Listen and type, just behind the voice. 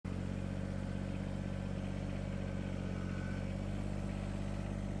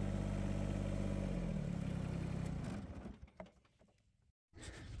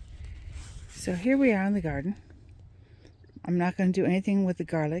So here we are in the garden. I'm not going to do anything with the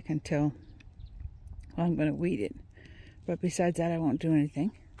garlic until, well, I'm going to weed it. But besides that, I won't do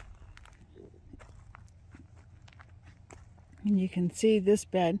anything. And you can see this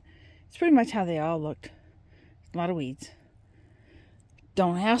bed. It's pretty much how they all looked. A lot of weeds.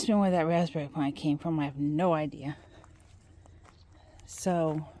 Don't ask me where that raspberry plant came from. I have no idea.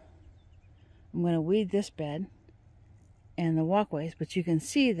 So I'm going to weed this bed and the walkways, but you can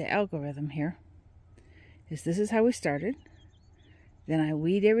see the algorithm here. This is how we started. Then I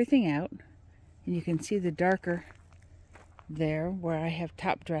weed everything out, and you can see the darker there where I have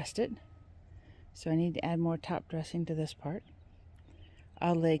top dressed it. So I need to add more top dressing to this part.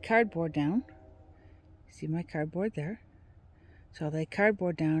 I'll lay cardboard down. See my cardboard there? So I'll lay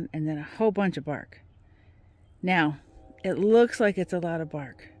cardboard down and then a whole bunch of bark. Now, it looks like it's a lot of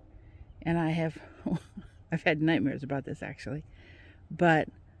bark. And I've had nightmares about this actually. But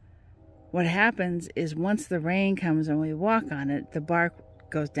what happens is once the rain comes and we walk on it, the bark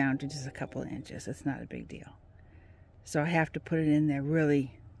goes down to just a couple of inches. It's not a big deal. So I have to put it in there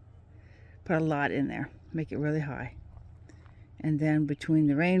really, put a lot in there, make it really high. And then between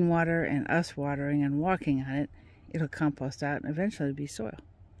the rainwater and us watering and walking on it, it'll compost out and eventually be soil.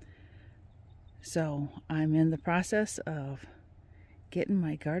 So I'm in the process of getting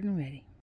my garden ready.